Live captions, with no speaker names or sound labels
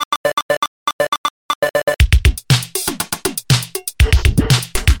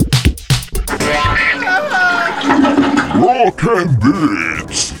Rock and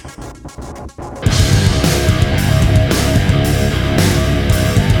Beats.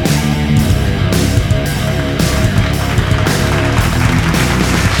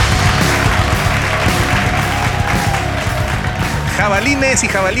 Jabalines y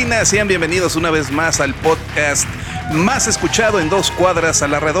jabalinas, sean bienvenidos una vez más al podcast más escuchado en 2 cuadras a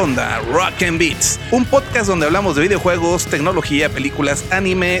la redonda, Rock and Beats. Un podcast donde hablamos de videojuegos, tecnología, películas,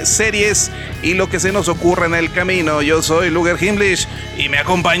 anime, series y lo que se nos ocurra en el camino. Yo soy Luger Himlish y me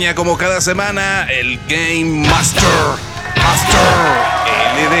acompaña como cada semana el Game Master,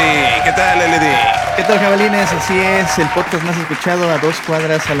 LD. ¿Qué tal, LD? ¿Qué tal, jabalines? Así es, el podcast más escuchado a 2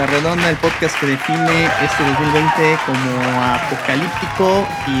 cuadras a la redonda, el podcast que define este 2020 como apocalíptico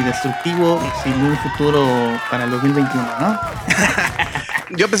y destructivo sin un futuro para el 2021, ¿no?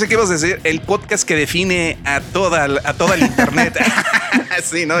 Yo pensé que ibas a decir el podcast que define a toda el internet.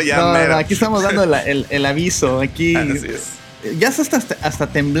 Sí, ¿no? Ya no, aquí estamos dando el aviso. Aquí ya está hasta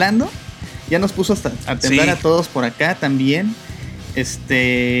temblando. Ya nos puso a temblar a todos por acá también.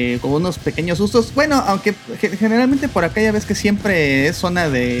 Como unos pequeños sustos. Bueno, aunque generalmente por acá ya ves que siempre es zona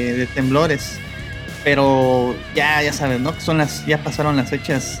de temblores. Pero ya sabes, ¿no? Ya pasaron las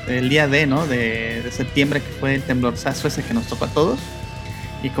fechas, el día de septiembre, que fue el temblorzazo ese que nos tocó a todos.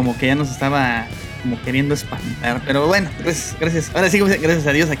 Y como que ya nos estaba como queriendo espantar. Pero bueno, gracias. Ahora sí, gracias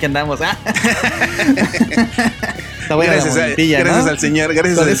a Dios, aquí andamos. Está buena gracias, la momentilla, gracias ¿no? al Señor,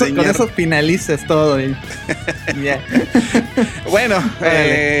 gracias al Señor. Con eso finalizas todo. Yeah. Bueno,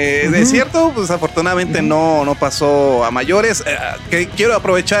 de cierto, pues afortunadamente no pasó a mayores. Que quiero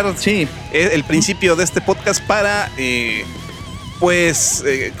aprovechar el principio de este podcast para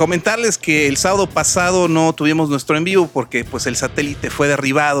comentarles que el sábado pasado no tuvimos nuestro en vivo porque pues el satélite fue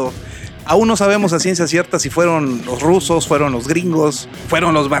derribado. Aún no sabemos a ciencia cierta si fueron los rusos, fueron los gringos,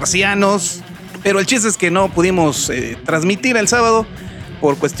 fueron los marcianos. Pero el chiste es que no pudimos transmitir el sábado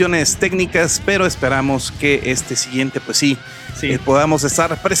por cuestiones técnicas, pero esperamos que este siguiente, pues sí. Podamos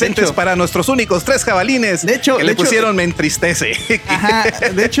estar presentes para nuestros únicos 3 jabalines. De hecho, que le pusieron me entristece. Ajá,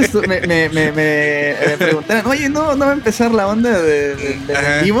 de hecho me preguntaron, oye, ¿no va a empezar la onda del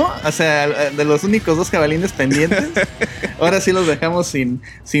vivo? O sea, de los únicos 2 jabalines pendientes. Ahora sí los dejamos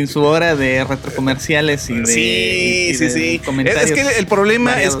sin su hora de retrocomerciales y de comentarios. Es que el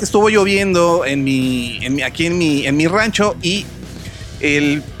problema variados. es que estuvo lloviendo aquí en mi rancho y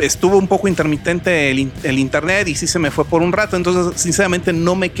estuvo un poco intermitente el internet y sí se me fue por un rato, entonces sinceramente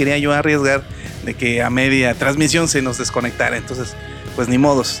no me quería yo arriesgar de que a media transmisión se nos desconectara, entonces pues ni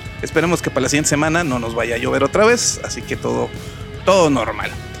modos, esperemos que para la siguiente semana no nos vaya a llover otra vez, así que todo normal.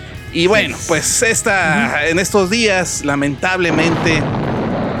 Y bueno, pues en estos días lamentablemente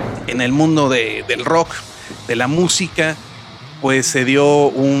en el mundo del rock, de la música, pues se dio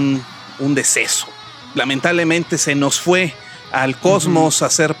un deceso. Lamentablemente se nos fue al cosmos, a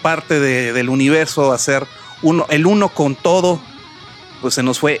ser parte del universo, a ser el uno con todo. Pues se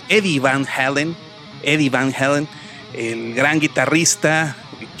nos fue Eddie Van Halen, el gran guitarrista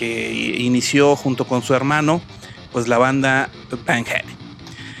que inició junto con su hermano pues la banda Van Halen,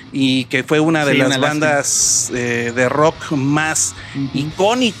 y que fue una de las bandas de rock más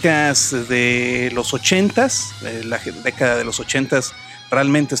icónicas de los 80s. La década de los 80s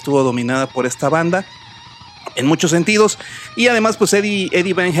realmente estuvo dominada por esta banda en muchos sentidos, y además pues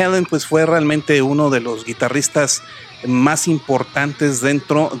Eddie Van Halen pues fue realmente uno de los guitarristas más importantes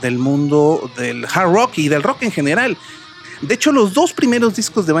dentro del mundo del hard rock y del rock en general. De hecho, los 2 primeros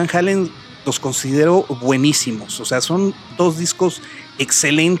discos de Van Halen los considero buenísimos, o sea, son 2 discos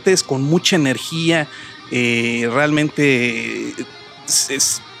excelentes, con mucha energía, realmente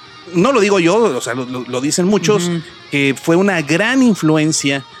no lo digo yo, o sea, lo dicen muchos, que fue una gran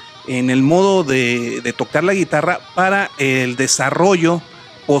influencia en el modo de tocar la guitarra para el desarrollo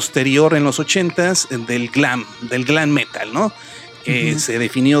posterior en los 80s del glam metal, ¿no? Que se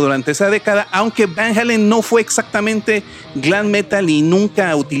definió durante esa década, aunque Van Halen no fue exactamente glam metal y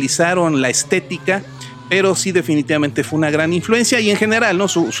nunca utilizaron la estética, pero sí definitivamente fue una gran influencia, y en general, ¿no?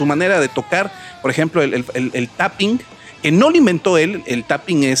 Su manera de tocar, por ejemplo, el tapping, que no lo inventó él. El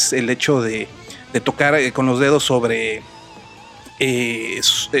tapping es el hecho de tocar con los dedos sobre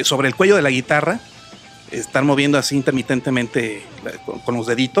el cuello de la guitarra, estar moviendo así intermitentemente con los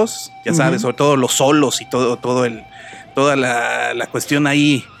deditos, ya sabes, sobre todo los solos y toda la cuestión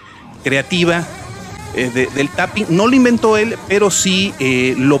ahí creativa del tapping. No lo inventó él, pero sí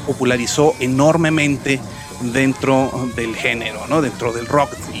lo popularizó enormemente dentro del género, ¿no? Dentro del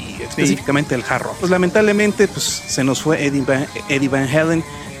rock y específicamente el hard rock. Pues lamentablemente pues se nos fue Eddie Van Halen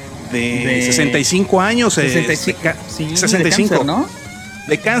de 65 años. 65, de cáncer, ¿no?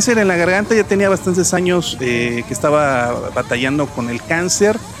 de cáncer en la garganta. Ya tenía bastantes años que estaba batallando con el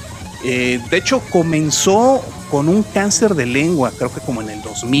cáncer. De hecho, comenzó con un cáncer de lengua, creo que como en el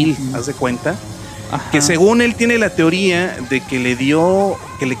 2000, haz de cuenta. Ajá. Que según él tiene la teoría de que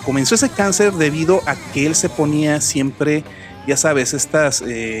le comenzó ese cáncer debido a que él se ponía siempre, ya sabes, estas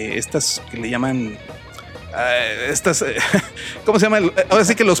que le llaman, ¿cómo se llama? Ahora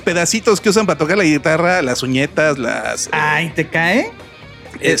sí que los pedacitos que usan para tocar la guitarra, las uñetas, Ay, ¿te cae?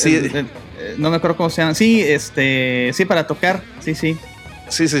 Sí. No me acuerdo cómo se llaman. Sí, sí, para tocar, sí. Sí.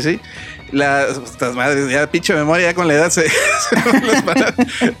 Estas madres, ya pinche memoria, ya con la edad se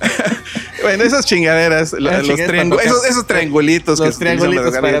bueno, esas chingaderas, esos triangulitos. Los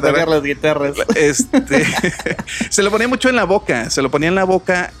triangulitos para tocar las guitarras. Se lo ponía mucho en la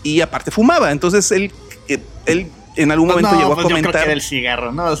boca, y aparte fumaba. Entonces él en algún momento llegó a comentar. Yo creo que era el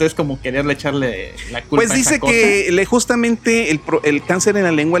cigarro, ¿no? O sea, es como quererle echarle la culpa. Pues dice que justamente el cáncer en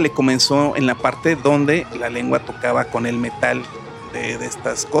la lengua le comenzó en la parte donde la lengua tocaba con el metal de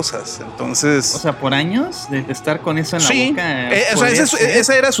estas cosas. Entonces, o sea, por años de estar con eso en la boca.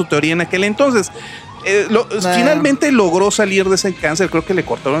 Esa era su teoría en aquel entonces. Finalmente logró salir de ese cáncer. Creo que le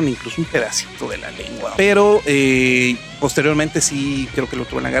cortaron incluso un pedacito de la lengua, pero posteriormente sí creo que lo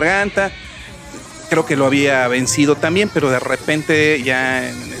tuvo en la garganta. Creo que lo había vencido también, pero de repente ya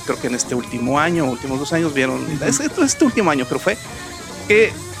creo que en este último año, últimos 2 años, vieron, este último año creo fue,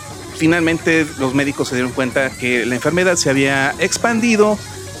 que finalmente los médicos se dieron cuenta que la enfermedad se había expandido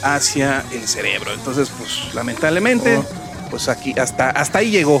hacia el cerebro. Entonces, pues lamentablemente, pues aquí hasta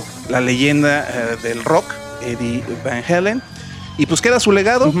ahí llegó la leyenda del rock, Eddie Van Halen. Y pues queda su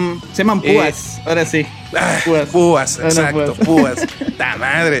legado. Se llaman púas, ahora sí. Púas, exacto, púas. ¡Ta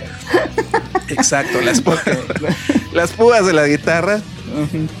madre! Exacto, las púas de la guitarra.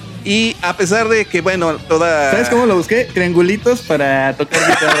 Y a pesar de que, bueno, ¿sabes cómo lo busqué? Triangulitos para tocar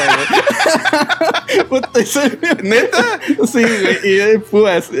guitarra, güey. ¿Neta? Sí, güey, y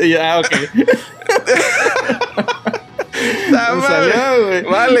púas. Ok. Salió,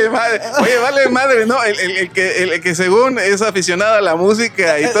 vale madre. Oye, vale madre, ¿no? El que según es aficionado a la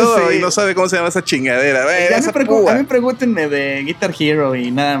música y todo, sí, y no sabe cómo se llama esa chingadera. A mí pregúntenme de Guitar Hero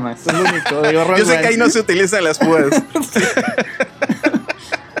y nada más. Es lo único. Digo, yo sé que ahí no se utilizan las púas.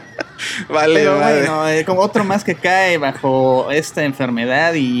 Vale, pero madre. Bueno, como otro más que cae bajo esta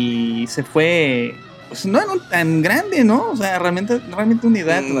enfermedad y se fue. Pues no tan grande, ¿no? O sea, realmente una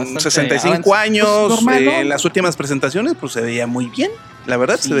edad bastante 65 años, pues, normal, ¿no? En las últimas presentaciones, pues se veía muy bien. La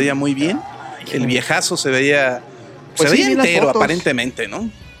verdad, sí, se veía muy bien. El viejazo se veía, pues se veía entero, aparentemente, ¿no?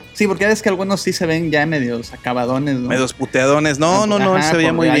 Sí, porque ves que algunos sí se ven ya medios acabadones, ¿no? Medios puteadones. No, él se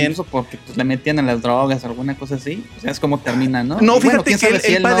veía muy bien. Porque pues, le metían a las drogas, alguna cosa así. O sea, es como termina, ¿no? No, fíjate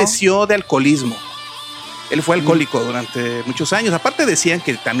que él padeció de alcoholismo. Él fue alcohólico durante muchos años. Aparte decían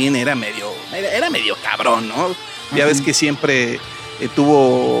que también era medio cabrón, ¿no? Ya ves que siempre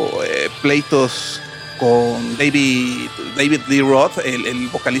tuvo pleitos con David Lee Roth, el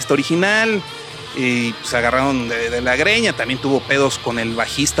vocalista original, y se agarraron de la greña. También tuvo pedos con el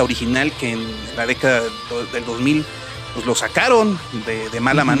bajista original, que en la década del 2000 pues lo sacaron de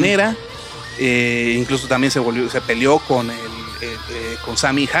mala manera. Incluso también se peleó con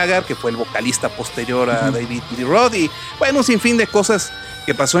Sammy Hagar, que fue el vocalista posterior a David Lee Roth, y bueno, un sinfín de cosas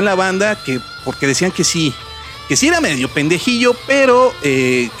que pasó en la banda, porque decían que sí era medio pendejillo, pero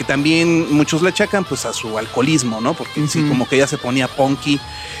que también muchos le achacan pues a su alcoholismo, ¿no? Porque sí, como que ya se ponía punky,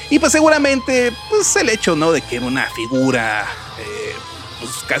 y pues seguramente pues el hecho, ¿no? De que era una figura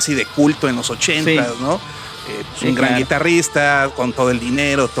pues casi de culto en los 80s, ¿no? Pues un gran guitarrista, con todo el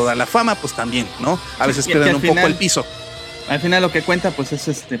dinero, toda la fama, pues también, ¿no? A veces pierden un poco el piso. Al final lo que cuenta pues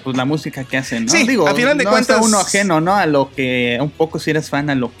es pues la música que hace, ¿no? Sí, digo, al final de cuentas uno ajeno, ¿no? A lo que un poco si eres fan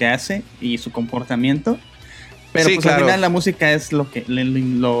a lo que hace y su comportamiento. Pero sí, pues claro, al final la música es lo que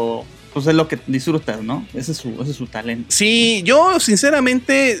pues es lo que disfrutas, ¿no? Ese es su talento. Sí, yo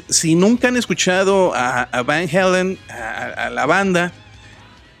sinceramente, si nunca han escuchado a Van Halen, a la banda,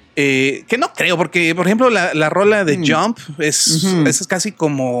 que no creo, porque por ejemplo la rola de Jump es casi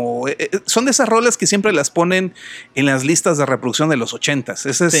como son de esas rolas que siempre las ponen en las listas de reproducción de los 80s.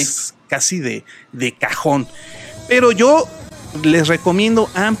 Esa es casi de cajón. Pero yo les recomiendo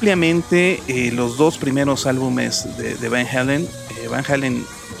ampliamente los 2 primeros álbumes de Van Halen, Van Halen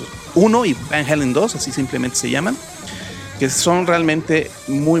 1 y Van Halen 2, así simplemente se llaman, que son realmente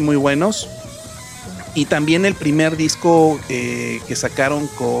muy muy buenos. Y también el primer disco que sacaron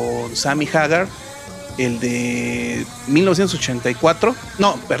con Sammy Hagar, el de 1984,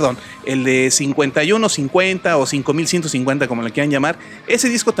 no, perdón, el de 5150 o 5150, como le quieran llamar. Ese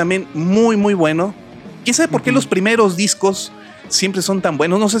disco también muy muy bueno. ¿Quién sabe por qué los primeros discos siempre son tan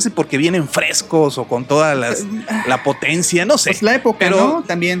buenos. No sé si porque vienen frescos o con toda la potencia, no sé. Pues la época, pero, ¿no?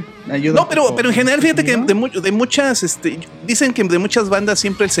 También ayuda. No, pero en general, fíjate que de muchas, dicen que de muchas bandas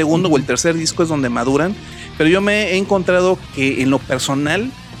siempre el segundo o el tercer disco es donde maduran, pero yo me he encontrado que en lo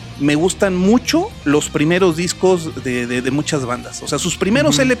personal me gustan mucho los primeros discos de muchas bandas. O sea, sus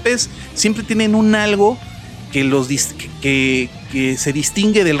primeros LPs siempre tienen un algo que se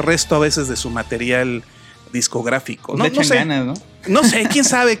distingue del resto a veces de su material discográfico. No sé, ganas, ¿no? No sé, quién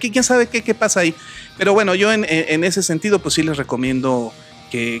sabe qué pasa ahí. Pero bueno, yo en ese sentido, pues sí les recomiendo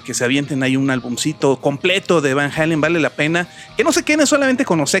que se avienten ahí un albumcito completo de Van Halen, vale la pena. Que no se queden solamente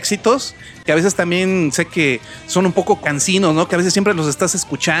con los éxitos, que a veces también sé que son un poco cansinos, ¿no? Que a veces siempre los estás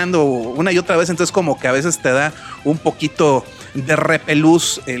escuchando una y otra vez, entonces como que a veces te da un poquito de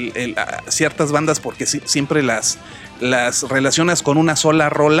repelús a ciertas bandas porque siempre las relacionas con una sola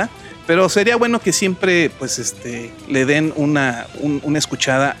rola. Pero sería bueno que siempre pues le den una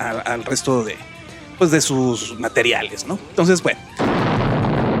escuchada al resto de sus materiales, ¿no? Entonces, bueno.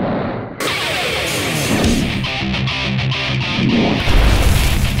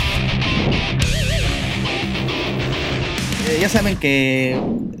 Ya saben que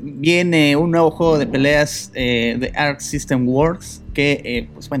viene un nuevo juego de peleas de Arc System Works, que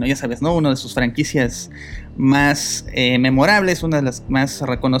pues bueno, ya sabes, ¿no? Una de sus franquicias más memorables, una de las más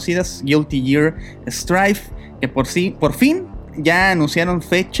reconocidas, Guilty Gear Strive, que por fin ya anunciaron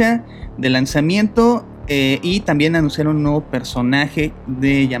fecha de lanzamiento y también anunciaron un nuevo personaje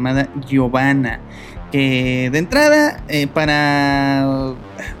llamada Giovanna, que de entrada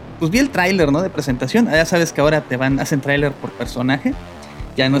pues vi el tráiler, ¿no? De presentación. Ya sabes que ahora hacen tráiler por personaje.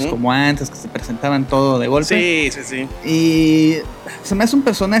 Ya no es como antes, que se presentaban todo de golpe. Sí. Y se me hace un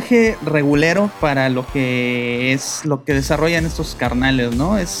personaje regulero para lo que desarrollan estos carnales,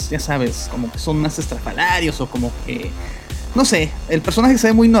 ¿no? Ya sabes, como que son más estrafalarios o como que... No sé, el personaje se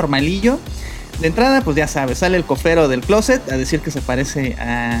ve muy normalillo. De entrada, pues ya sabes, sale el cofero del closet a decir que se parece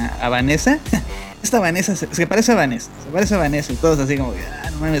a Vanessa. Esta Vanessa se parece a Vanessa y todos así como,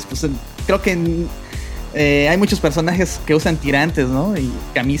 no mames, pues creo que hay muchos personajes que usan tirantes, ¿no? Y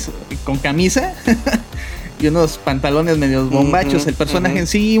con camisa y unos pantalones medios bombachos. El personaje en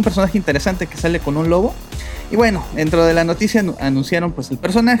sí, un personaje interesante que sale con un lobo. Y bueno, dentro de la noticia anunciaron pues el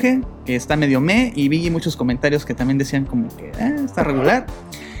personaje, que está medio y vi muchos comentarios que también decían como que está regular.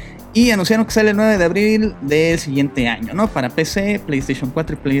 Y anunciaron que sale el 9 de abril del siguiente año, ¿no? Para PC, PlayStation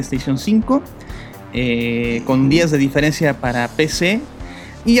 4 y PlayStation 5. Con días de diferencia para PC.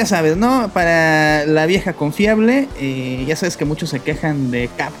 Y ya sabes, ¿no? Para la vieja confiable, ya sabes que muchos se quejan de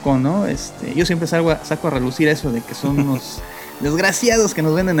Capcom, ¿no? Yo siempre saco a relucir eso de que son unos desgraciados que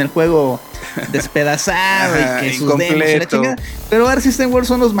nos venden el juego despedazado y que sus demos y la chingada. Pero Arc System Works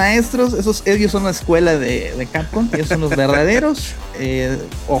son los maestros, ellos son la escuela de Capcom, ellos son los verdaderos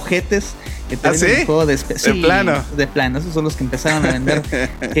ojetes que tienen el juego de plano. De plano, esos son los que empezaron a vender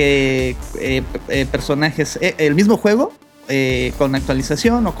personajes, el mismo juego. Con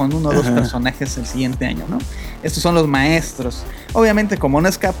actualización o con uno o dos personajes el siguiente año, ¿no? Estos son los maestros. Obviamente, como no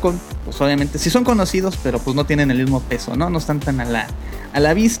es Capcom, pues obviamente sí son conocidos, pero pues no tienen el mismo peso, ¿no? No están tan a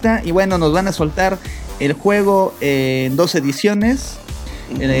la vista. Y bueno, nos van a soltar el juego en 2 ediciones,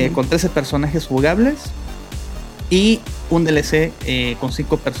 con 13 personajes jugables y un DLC con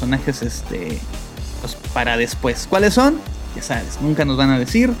 5 personajes pues para después. ¿Cuáles son? Ya sabes, nunca nos van a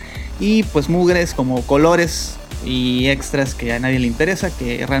decir. Y pues mugres como colores y extras que a nadie le interesa,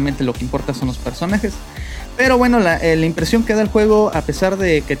 que realmente lo que importa son los personajes. Pero bueno, la impresión que da el juego, a pesar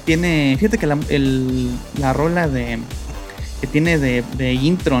de que tiene, fíjate que la rola que tiene de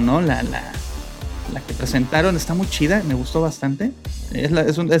intro, ¿no? La que presentaron está muy chida, me gustó bastante.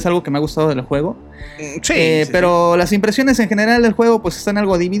 Es algo que me ha gustado del juego. Sí, pero las impresiones en general del juego pues están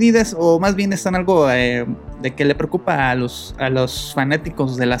algo divididas, o más bien están algo de que le preocupa a los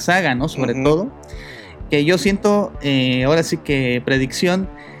fanáticos de la saga, ¿no? Sobre todo. Que yo siento, ahora sí que predicción,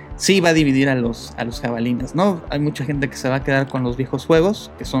 sí va a dividir a los jabalines, ¿no? Hay mucha gente que se va a quedar con los viejos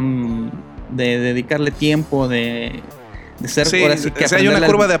juegos, que son de dedicarle tiempo, de ser, ahora sí que hay una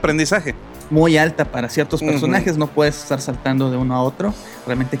curva de aprendizaje muy alta para ciertos personajes, no puedes estar saltando de uno a otro,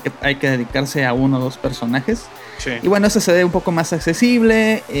 realmente hay que dedicarse a 1 o 2 personajes. Sí. Y bueno, este se ve un poco más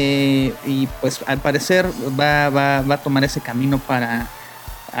accesible y pues al parecer va a tomar ese camino para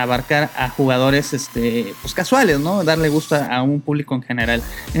abarcar a jugadores pues casuales, ¿no? Darle gusto a un público en general.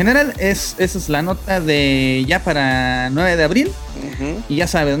 En general, esa es la nota de ya para 9 de abril. Uh-huh. Y ya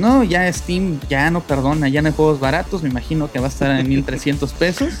sabes, ¿no? Ya Steam ya no perdona, ya no hay juegos baratos. Me imagino que va a estar en 1,300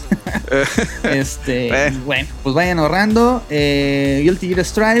 pesos. Bueno, pues vayan ahorrando. Guilty Gear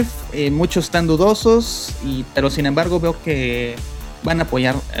Strive, muchos están dudosos, pero sin embargo veo que van a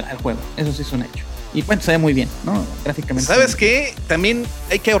apoyar al juego. Eso sí es un hecho. Y bueno, se ve muy bien, ¿no? Gráficamente. ¿Sabes qué? También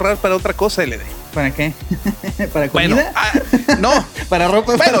hay que ahorrar para otra cosa, LD. ¿Para qué? ¿Para comida? Bueno, no. ¿Para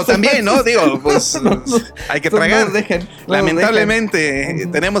ropa? Bueno, también, ¿no? Digo, pues hay que tragar. Lamentablemente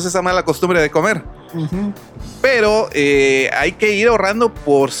tenemos esa mala costumbre de comer. Uh-huh. Pero hay que ir ahorrando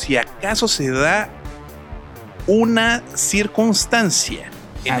por si acaso se da una circunstancia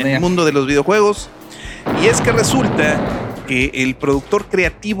en el mundo de los videojuegos. Y es que resulta que el productor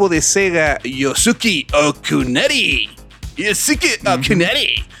creativo de Sega, Yosuke Okunari,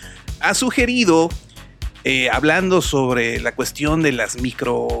 ha sugerido, hablando sobre la cuestión de las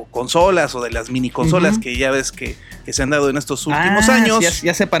microconsolas o de las miniconsolas, uh-huh, que ya ves que se han dado en estos últimos años.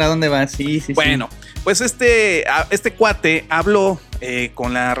 Ya sé para dónde va, sí. Bueno, pues este cuate habló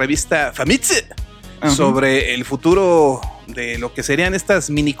con la revista Famitsu, uh-huh, sobre el futuro de lo que serían estas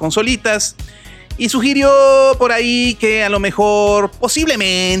miniconsolitas. Y sugirió por ahí que a lo mejor,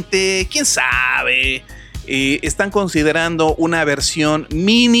 posiblemente, quién sabe, están considerando una versión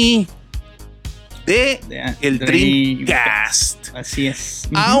mini de el Dreamcast. Así es.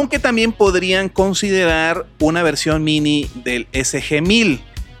 Uh-huh. Aunque también podrían considerar una versión mini del SG-1000,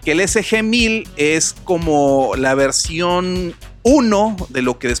 que el SG-1000 es como la versión 1 de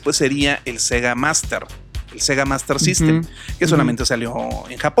lo que después sería el Sega Master. El Sega Master System, uh-huh, que solamente, uh-huh, salió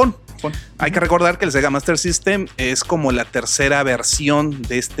en Japón. Uh-huh. Hay que recordar que el Sega Master System es como la tercera versión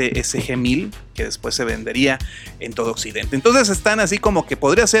de este SG-1000, que después se vendería en todo Occidente. Entonces están así como que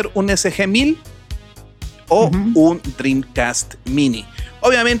podría ser un SG-1000 o, uh-huh, un Dreamcast Mini.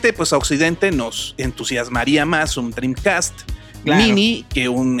 Obviamente, pues a Occidente nos entusiasmaría más un Dreamcast, claro, Mini que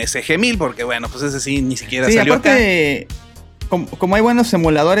un SG-1000, porque bueno, pues ese sí ni siquiera salió aparte, acá. Como hay buenos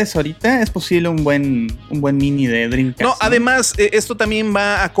emuladores ahorita, es posible un buen mini de Dreamcast. No, además, esto también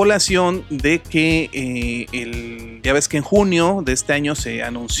va a colación de que ya ves que en junio de este año se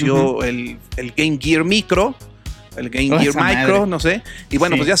anunció, uh-huh, el Game Gear Micro, el Game Gear Micro, madre, no sé. Y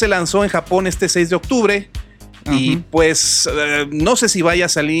bueno, sí, pues ya se lanzó en Japón este 6 de octubre. Uh-huh. Y pues no sé si vaya a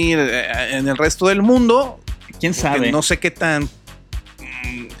salir en el resto del mundo. ¿Quién sabe? No sé qué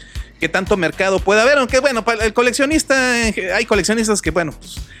tanto mercado puede haber, aunque bueno, para el coleccionista, hay coleccionistas que bueno,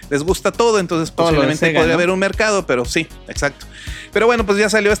 pues les gusta todo, entonces posiblemente Sega, podría, ¿no?, haber un mercado, pero sí, exacto. Pero bueno, pues ya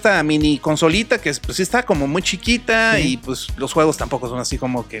salió esta mini consolita que pues sí está como muy chiquita, sí, y pues los juegos tampoco son así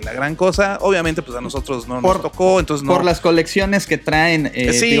como que la gran cosa. Obviamente pues a nosotros no nos tocó, entonces no. Por las colecciones que traen,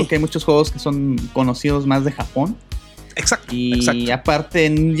 sí, digo que hay muchos juegos que son conocidos más de Japón. Exacto. Y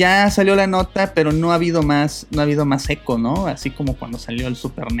aparte ya salió la nota, pero no ha habido más eco, ¿no? Así como cuando salió el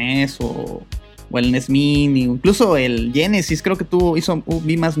Super NES o el NES Mini, incluso el Genesis, creo que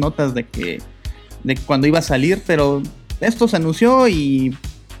vi más notas de cuando iba a salir, pero esto se anunció y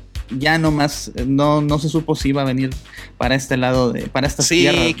ya no se supo si iba a venir para este lado para estas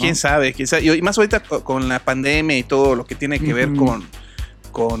tierras, ¿no? Sí, quién sabe. Y más ahorita con la pandemia y todo lo que tiene que, uh-huh, ver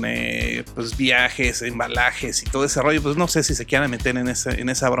con pues viajes, embalajes y todo ese rollo, pues no sé si se quieran meter en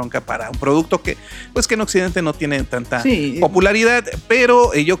esa bronca para un producto que pues que en Occidente no tiene tanta, sí, popularidad,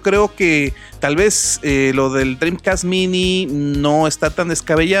 pero yo creo que tal vez lo del Dreamcast Mini no está tan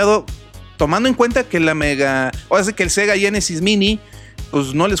descabellado, tomando en cuenta que ahora sí que el Sega Genesis Mini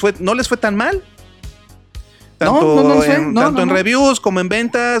pues no les fue tan mal. Tanto en reviews como en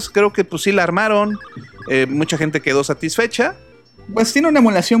ventas, creo que pues sí la armaron. Mucha gente quedó satisfecha. Pues tiene una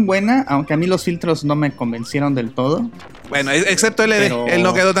emulación buena, aunque a mí los filtros no me convencieron del todo. Bueno, excepto LD, él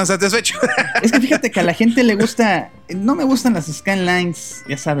no quedó tan satisfecho. Es que fíjate que a la gente le gusta, no me gustan las scanlines,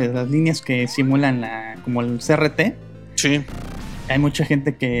 ya sabes, las líneas que simulan como el CRT. Sí. Hay mucha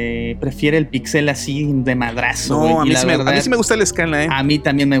gente que prefiere el pixel así de madrazo. No, a mí sí me gusta el scanline. A mí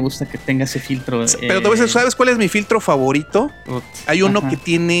también me gusta que tenga ese filtro. Pero te voy a decir, ¿sabes cuál es mi filtro favorito? Hay uno, ajá, que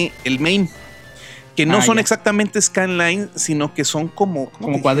tiene el main, que no son exactamente scanline, sino que son como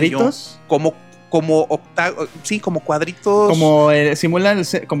cuadritos, como sí, como cuadritos, como simulan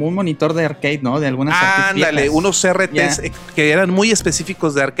como un monitor de arcade, ¿no? De algunas ándale, unos CRTs que eran muy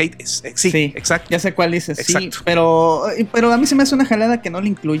específicos de arcade. Sí, exacto. Ya sé cuál dices, sí, pero a mí se me hace una jalada que no lo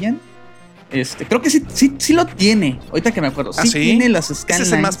incluyan. Creo que sí lo tiene. Ahorita que me acuerdo, sí tiene las scanlines. Ese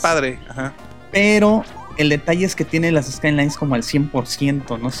es el más padre. Ajá. Pero el detalle es que tiene las Skylines como al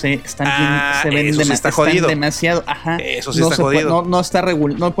 100%, no sé, están Ah, bien, se ven eso sí está jodido. demasiado, ajá. Eso sí no está se puede- jodido. no está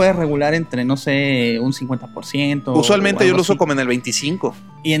no puede regular entre, no sé, un 50%. Usualmente o yo algo lo uso así. como en el 25.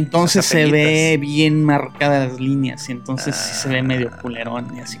 Y entonces Las se ve apenitas. bien marcadas las líneas, y entonces sí se ve medio culerón,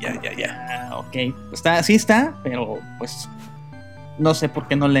 y así Ya, como, ya. ok, sí está, pero pues no sé por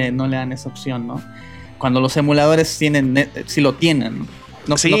qué no le dan esa opción, ¿no? Cuando los emuladores tienen, si lo tienen, ¿no?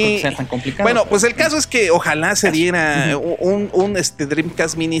 No, Sí. no creo que sea tan complicado. Bueno, pero pues el caso es que ojalá se diera un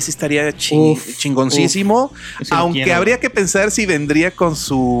Dreamcast Mini, sí estaría chingoncísimo. Ese lo Aunque quiero. habría que pensar si vendría con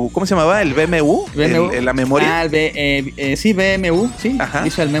su, ¿cómo se llamaba? El BMU, la memoria. Sí, BMU, sí. Ajá.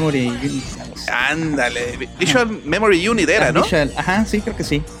 Visual Memory Unit. Ándale, Visual Memory Unit era, ¿no? Ajá, sí, creo que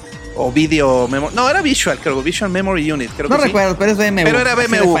sí. O Video Memory. No, era Visual, creo. Visual Memory Unit, creo No que recuerdo, pero es BMU. Pero era así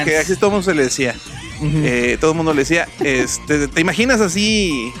de BMU, fans. que así todo el mundo se le decía. Todo el mundo le decía, ¿te imaginas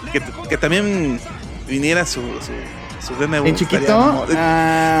así que también viniera su BMW? ¿En chiquito?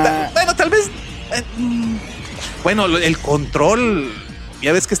 Bueno, tal vez. Bueno, el control,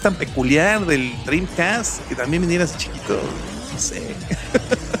 ya ves que es tan peculiar del Dreamcast, que también viniera así chiquito. No sé.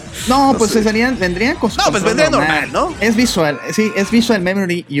 No, No pues sé. vendrían con su No, pues control vendría normal, ¿no? Es visual, sí, es Visual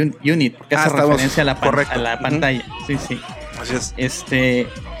Memory Unit, porque hace estamos referencia a la, correcto. a la pantalla. Sí, sí. Así es.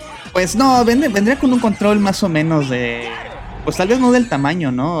 Pues no, vendría con un control más o menos de, pues tal vez no del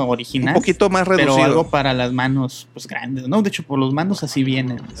tamaño, ¿no? Original. Un poquito más reducido. Pero algo para las manos, pues grandes, ¿no? De hecho, por los mandos así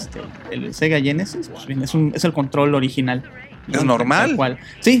vienen. El Sega Genesis, pues bien, es el control original. ¿no? ¿Es normal? Tal cual.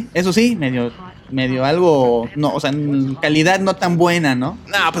 Sí, eso sí, medio algo, no, o sea, en calidad no tan buena, ¿no?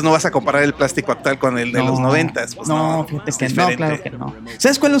 No, pues no vas a comparar el plástico actual con el de los 90s. Pues no, fíjate es que diferente. no, claro que no.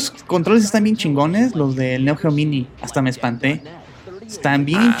 ¿Sabes cuáles controles están bien chingones? Los del Neo Geo Mini. Hasta me espanté. Están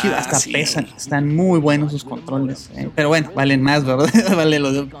bien chidos, hasta sí. pesan. Están muy buenos sus controles. Pero bueno, valen más, ¿verdad?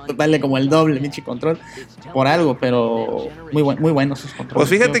 vale como el doble, pinche control. Por algo, pero muy buenos sus controles.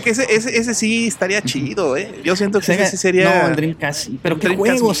 Pues fíjate que ese sí estaría chido, ¿eh? Yo siento que ese sí sería. No, el Dreamcast. Pero qué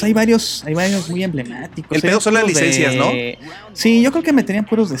Dreamcast juegos, hay varios muy emblemáticos. El pedo son las licencias, ¿no? Sí, yo creo que meterían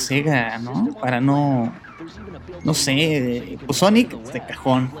puros de Sega, ¿no? Para no sé, pues Sonic de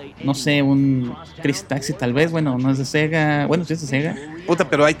cajón. No sé, un Crazy Taxi tal vez, bueno, no es de Sega. Bueno, sí es de Sega. Puta,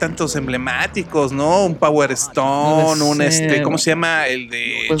 pero hay tantos emblemáticos, ¿no? Un Power Stone, ¿cómo se llama? El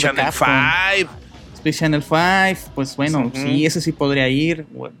de pues Channel 5. Space Channel 5, pues bueno, sí, ese sí podría ir.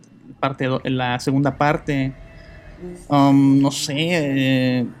 La segunda parte. No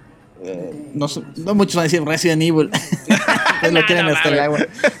sé. No muchos van a decir Resident Evil. Lo quieren hasta el agua,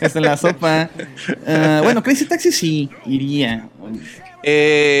 hasta la sopa. Bueno, Crazy Taxi sí iría.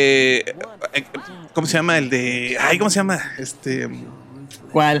 ¿Cómo se llama? El de. Ay, ¿cómo se llama?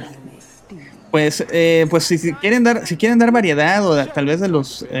 ¿Cuál? Pues si quieren dar variedad, o tal vez de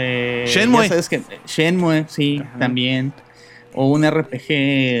los Shenmue. Ya sabes que Shenmue, sí, también. O un RPG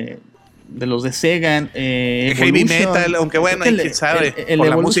de los de Sega. Heavy Metal, aunque bueno, quién sabe. Por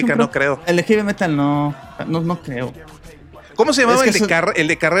la música no creo. El de Heavy Metal no creo. ¿Cómo se llamaba Es que el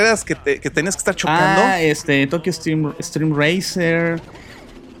de carreras que tenías que estar chocando? Tokyo Stream Racer.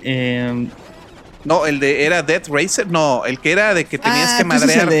 No, era Death Racer. No, el que era de que tenías que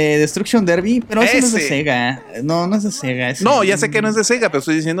madrear. Es el de Destruction Derby, pero ese no es de Ese. Sega. No es de Sega. No, ya sé que no es de Sega, pero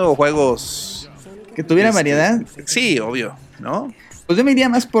estoy diciendo juegos. Que tuviera variedad. Sí, obvio, ¿no? Pues yo me iría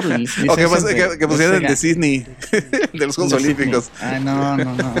más por el. O que pusieran el de Disney, de los Juegos Olímpicos. No.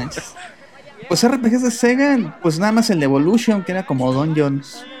 Pues RPGs de Sega, pues nada más el de Evolution, que era como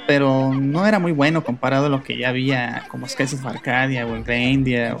Dungeons, pero no era muy bueno comparado a lo que ya había, como Skies of Arcadia o el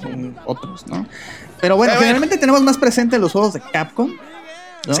Reindeer o otros, ¿no? Pero bueno, generalmente tenemos más presente los juegos de Capcom,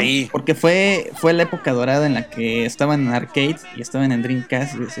 ¿no? Sí. Porque fue la época dorada en la que estaban en arcade y estaban en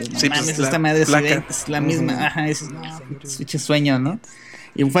Dreamcast y dices, no Sí, mames, pues, esta madre placa. es la misma, ajá, dices, no, pinche sueño, ¿no?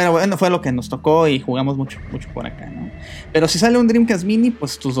 Y fue lo que nos tocó y jugamos mucho por acá, ¿no? Pero si sale un Dreamcast Mini,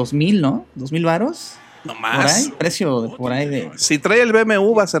 pues tus 2000, ¿no? 2000 varos. No Por más. ahí, precio por ahí de. Si trae el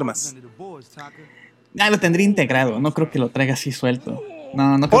BMW va a ser más. Lo tendría integrado, no creo que lo traiga así suelto.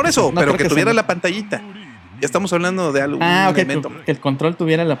 No creo Por eso, pero creo que tuviera sea- la pantallita. Ya estamos hablando de algo. Ok, elemento. que el control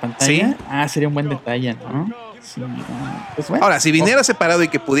tuviera la pantalla. Sí. Sería un buen detalle, ¿no? Sí, pues bueno. Ahora, si viniera separado y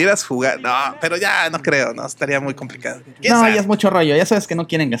que pudieras jugar, no, pero ya no creo, no, estaría muy complicado. ¿Quién No, sabe? ya es mucho rollo, ya sabes que no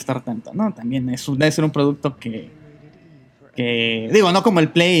quieren gastar tanto, ¿no? También debe ser un producto que digo, no como el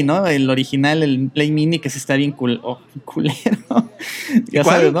Play, ¿no? El original, el Play Mini, que sí está bien culero. Ya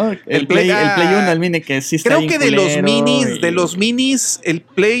 ¿Cuál? sabes, ¿no? El Play, el Play 1, el Mini, que sí está Creo bien que de los minis, el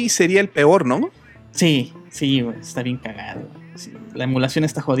Play sería el peor, ¿no? Sí, güey, está bien cagado. la emulación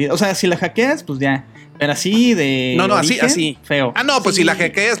está jodida. O sea, si la hackeas, pues ya. Pero así de. No, origen, así. Feo. Ah, no, pues sí. si la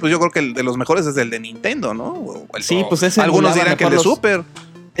hackeas, pues yo creo que el de los mejores es el de Nintendo, ¿no? Sí, pues ese. Algunos dirán que el de Super.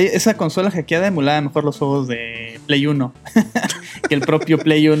 Esa consola hackeada emulaba mejor los juegos de Play 1 que el propio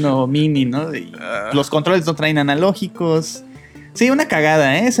Play 1 Mini, ¿no? Los controles no traen analógicos. Sí, una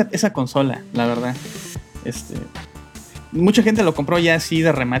cagada, esa consola, la verdad. Mucha gente lo compró ya así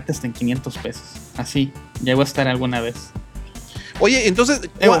de remate hasta en 500 pesos. Así, llegó a estar alguna vez. Oye, entonces,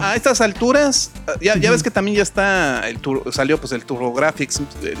 a estas alturas, ya ves que también ya está salió pues el TurboGrafx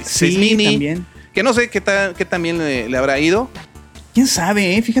 16 Mini. También. Que no sé qué también le habrá ido. ¿Quién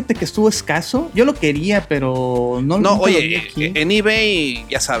sabe? Fíjate que estuvo escaso. Yo lo quería, pero no oye, lo vi aquí. En eBay,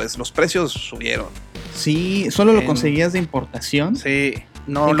 ya sabes, los precios subieron. Sí, solo lo conseguías de importación. Sí.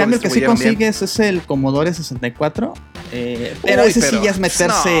 No, en cambio, el que sí consigues bien es el Commodore 64. Pero ese sí ya es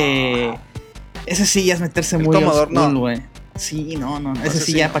meterse. No. Ese sí ya es meterse muy oscuro, güey. Sí, no. Ese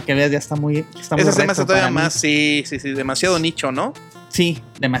sí ya, para que veas, ya está muy. Ese se me hace todavía más, sí, demasiado nicho, ¿no? Sí,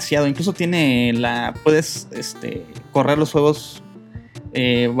 demasiado. Incluso puedes correr los juegos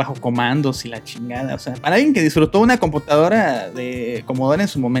bajo comandos y la chingada. O sea, para alguien que disfrutó una computadora de Commodore en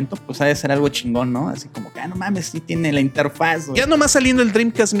su momento, pues ha de ser algo chingón, ¿no? Así como que, no mames, sí tiene la interfaz. Ya nomás saliendo el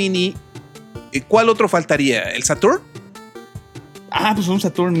Dreamcast Mini, ¿cuál otro faltaría? ¿El Saturn? Pues un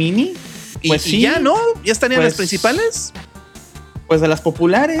Saturn Mini. Pues y ya, ¿no? ¿Ya estarían las principales? Pues de las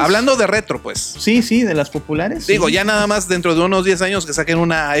populares. Hablando de retro, pues. Sí, de las populares. Digo, ya nada más dentro de unos 10 años que saquen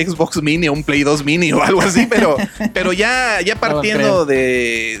una Xbox Mini o un Play 2 Mini o algo así, pero ya partiendo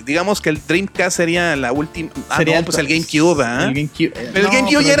de, digamos que el Dreamcast sería la última. Sería pues el GameCube, ¿eh? El GameCube. Pero el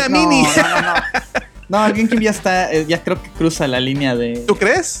GameCube ya era Mini. No, el GameCube ya está, ya creo que cruza la línea de... ¿Tú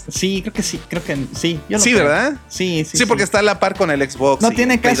crees? Sí, creo que sí. Yo sí, creo. ¿Verdad? Sí. Sí, porque está a la par con el Xbox. No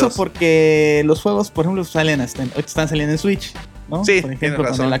tiene caso porque los juegos, por ejemplo, están saliendo en Switch, ¿no? Sí, por ejemplo,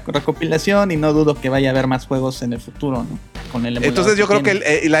 con la recopilación, y no dudo que vaya a haber más juegos en el futuro, ¿no? Con el entonces yo creo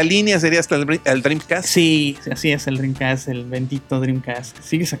que la línea sería hasta el Dreamcast. Sí, así es, el Dreamcast, el bendito Dreamcast.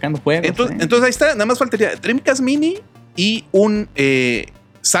 Sigue sacando juegos. Entonces ahí está, nada más faltaría Dreamcast Mini y un...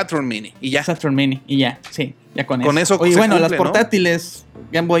 Saturn Mini y ya. Saturn Mini y ya, sí, ya con eso. Oye, bueno, las portátiles, ¿no?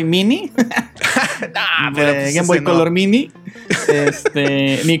 Game Boy Mini, Game Boy Color Mini,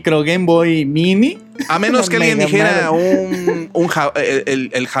 Micro Game Boy Mini. A menos que alguien dijera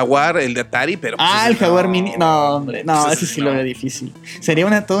el Jaguar, el de Atari, pero... Pues el Jaguar Mini. No, hombre, no, ese sí lo veo difícil.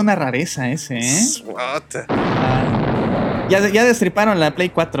 Sería toda una rareza ese, ¿eh? Ya destriparon la Play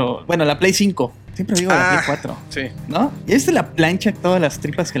 4, bueno, la Play 5. Siempre digo la Play 4. Sí. ¿No? ¿Ya viste la plancha, todas las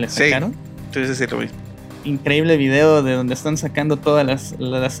tripas que le sacaron? Sí, lo vi. Increíble video de donde están sacando todas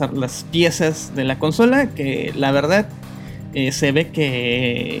las piezas de la consola, que la verdad se ve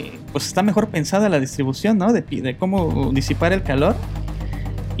que pues está mejor pensada la distribución, ¿no? De cómo disipar el calor.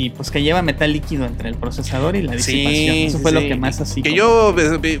 Y pues que lleva metal líquido entre el procesador y la disipación. Eso fue lo que más así. Que yo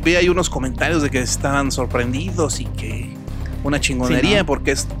vi ahí unos comentarios de que estaban sorprendidos y que una chingonería, ¿no?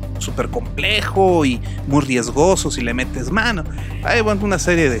 Porque es súper complejo y muy riesgoso si le metes mano. Hay una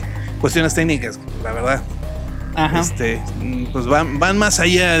serie de cuestiones técnicas, la verdad. Ajá. Pues van más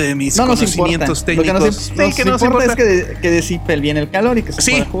allá de mis conocimientos técnicos. Lo que nos importa es que disipe bien el calor y que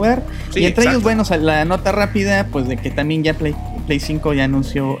se pueda jugar. Y entre ellos, bueno, la nota rápida, pues de que también ya Play 5 ya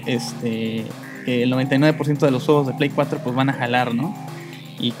anunció que el 99% de los juegos de Play 4 pues van a jalar, ¿no?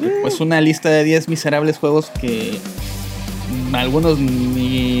 Y que pues una lista de 10 miserables juegos que algunos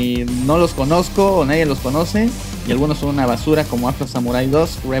ni no los conozco o nadie los conoce, y algunos son una basura, como Afro Samurai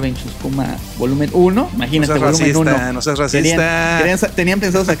 2, Revenge of Kuma Volumen 1. Imagínate, no Volumen 1. No seas racista. Tenían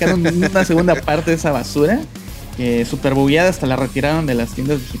pensado sacar una segunda parte de esa basura, super bugueada, hasta la retiraron de las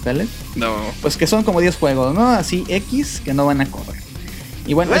tiendas digitales. No. Pues que son como 10 juegos, ¿no? Así X que no van a correr.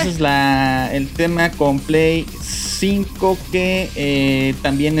 Y bueno, ese es el tema con Play 5, que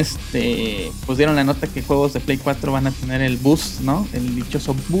también pues dieron la nota que juegos de Play 4 van a tener el boost, ¿no? El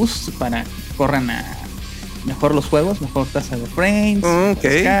dichoso boost para que corran mejor los juegos, mejor tasa de frames,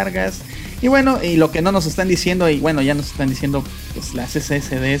 descargas. Y bueno, y lo que no nos están diciendo, y bueno, ya nos están diciendo pues las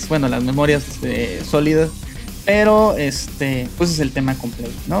SSDs, bueno, las memorias sólidas. Pero pues es el tema con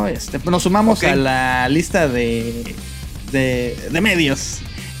Play, ¿no? Nos sumamos a la lista de medios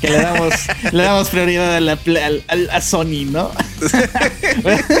que le damos prioridad a Sony, ¿no?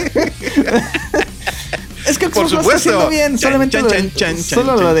 Es que por supuesto está haciendo bien, solamente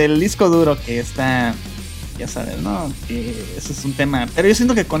lo del disco duro, que está, ya sabes, ¿no? Que ese es un tema, pero yo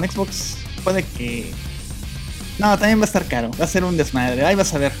siento que con Xbox puede que también va a estar caro, va a ser un desmadre, ahí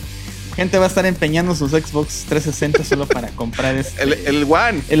vas a ver Gente va a estar empeñando sus Xbox 360 solo para comprar el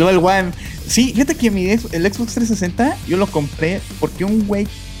One. El One. Sí, fíjate que el Xbox 360 yo lo compré porque un güey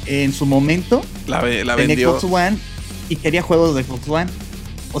en su momento la tenía vendió. Xbox One y quería juegos de Xbox One.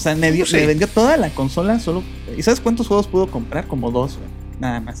 O sea, me vendió toda la consola solo. ¿Y sabes cuántos juegos pudo comprar? Como 2, güey.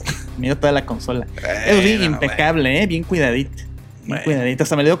 Nada más. Me dio toda la consola. Es bien impecable, bien cuidadito. Bien cuidadito.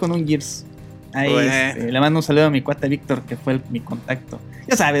 Hasta me le dio con un Gears. Ahí le mando un saludo a mi cuate Víctor, que fue mi contacto.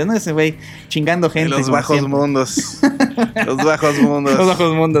 Ya sabes, ¿no? Ese güey chingando gente. Los bajos mundos. Los bajos mundos. Los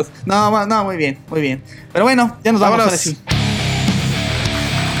bajos mundos. No, muy bien, muy bien. Pero bueno, ya nos vamos ahora sí.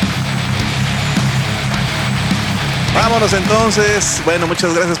 Vámonos entonces. Bueno,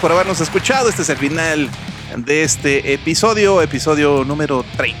 muchas gracias por habernos escuchado. Este es el final de este episodio número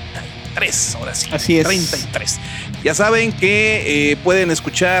 33. Ahora sí. Así es. 33. Ya saben que pueden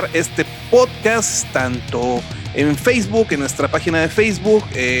escuchar este podcast tanto en Facebook, en nuestra página de Facebook,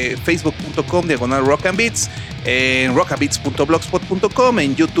 facebook.com/rockandbeats, en rockandbeats.blogspot.com,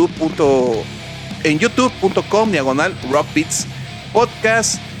 en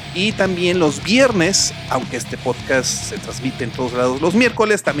youtube.com/rockbeatspodcast. Y también los viernes, aunque este podcast se transmite en todos lados los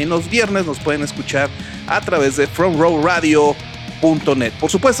miércoles, también los viernes nos pueden escuchar a través de FromRowRadio.net. Por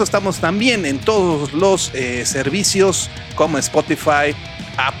supuesto, estamos también en todos los servicios como Spotify,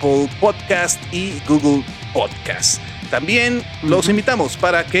 Apple Podcast y Google Podcast. También los invitamos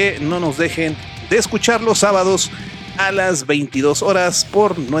para que no nos dejen de escuchar los sábados a las 22 horas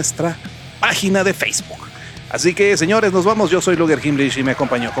por nuestra página de Facebook. Así que, señores, nos vamos. Yo soy Luger Himmlich y me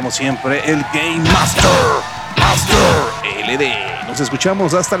acompañó, como siempre, el Game Master LD. Nos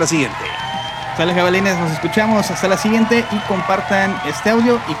escuchamos hasta la siguiente. Sale, jabalines, nos escuchamos hasta la siguiente y compartan este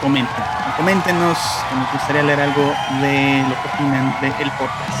audio y comenten. Coméntenos, que nos gustaría leer algo de lo que opinan del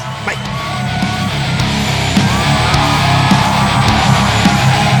podcast.